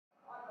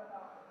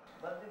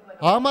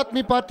ആം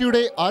ആദ്മി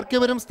പാർട്ടിയുടെ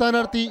ആർക്കെവരം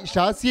സ്ഥാനാർത്ഥി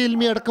ഷാസിയ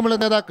ഇൽമി അടക്കമുള്ള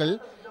നേതാക്കൾ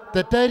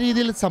തെറ്റായ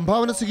രീതിയിൽ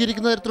സംഭാവന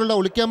സ്വീകരിക്കുന്ന തരത്തിലുള്ള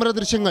ഒളിക്യാമറ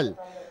ദൃശ്യങ്ങൾ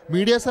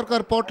മീഡിയ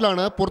സർക്കാർ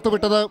പോർട്ടലാണ്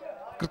പുറത്തുവിട്ടത്.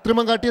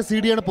 കൃത്രിമം കാട്ടിയ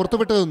സിഡിയാണ്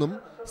പുറത്തുവിട്ടതെന്നും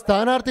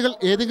സ്ഥാനാർത്ഥികൾ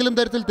ഏതെങ്കിലും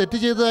തരത്തിൽ തെറ്റ്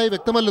ചെയ്തതായി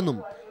വ്യക്തമല്ലെന്നും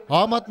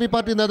ആം ആദ്മി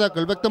പാർട്ടി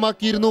നേതാക്കൾ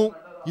വ്യക്തമാക്കിയിരുന്നു.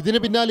 ഇതിന്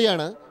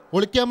പിന്നാലെയാണ്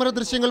ഒളിക്യാമറ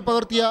ദൃശ്യങ്ങൾ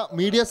പകർത്തിയ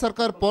മീഡിയ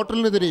സർക്കാർ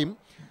പോർട്ടലിനെതിരെയും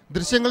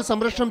ദൃശ്യങ്ങൾ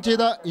സംപ്രേഷണം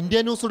ചെയ്ത ഇന്ത്യ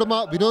ന്യൂസ് ഉടമ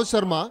വിനോദ്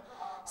ശർമ്മ,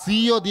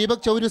 സിഇഒ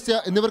ദീപക് ചൗരസ്യ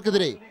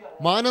എന്നിവർക്കെതിരെ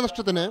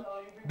മാനനഷ്ടത്തിന്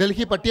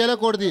ഡൽഹി പട്യാല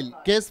കോടതിയിൽ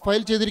കേസ്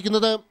ഫയൽ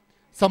ചെയ്തിരിക്കുന്നത്.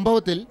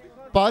 സംഭവത്തിൽ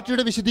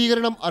പാർട്ടിയുടെ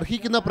വിശദീകരണം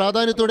അർഹിക്കുന്ന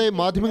പ്രാധാന്യത്തോടെ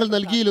മാധ്യമങ്ങൾ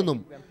നൽകിയില്ലെന്നും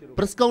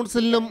പ്രസ്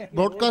കൗൺസിലിനും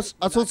ബ്രോഡ്കാസ്റ്റ്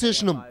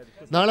അസോസിയേഷനും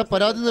നാളെ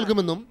പരാതി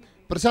നൽകുമെന്നും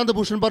പ്രശാന്ത്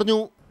ഭൂഷൺ പറഞ്ഞു.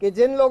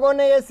 जिन लोगों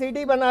ने ये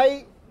सीडी बनाई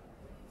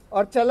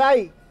और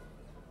चलाई,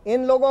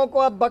 इन लोगों को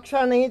अब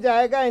बख्शा नहीं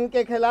जाएगा.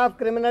 इनके खिलाफ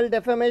क्रिमिनल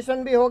डेफेमेशन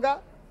भी होगा.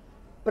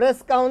 Press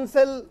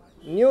council,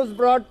 news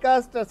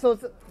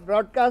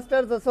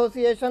broadcasters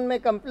association में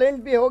कंप्लेंट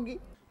भी होगी.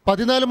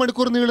 14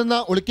 മണിക്കൂർ നീളുന്ന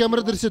ഒളിക്യാമറ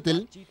ദൃശ്യത്തിൽ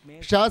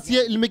ഷാസിയ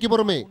ഇൽമിക്ക്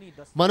പുറമെ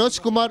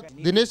മനോജ് കുമാർ,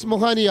 ദിനേശ്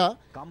മൊഹാനിയ,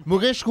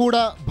 മുകേഷ് ഹൂഡ,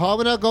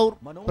 ഭാവന ഗൗർ,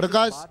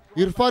 പ്രകാശ്,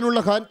 ഇർഫാൻ ഉള്ള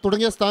ഖാൻ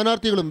തുടങ്ങിയ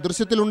സ്ഥാനാർത്ഥികളും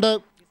ദൃശ്യത്തിലുണ്ട്.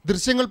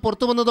 ദൃശ്യങ്ങൾ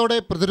പുറത്തുവന്നതോടെ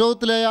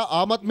പ്രതിരോധത്തിലായ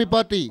ആം ആദ്മി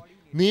പാർട്ടി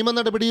നിയമ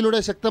നടപടിയിലൂടെ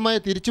ശക്തമായ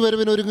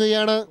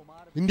തിരിച്ചുവരവിനൊരുങ്ങുകയാണ്.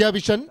 India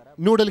vision,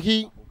 New Delhi.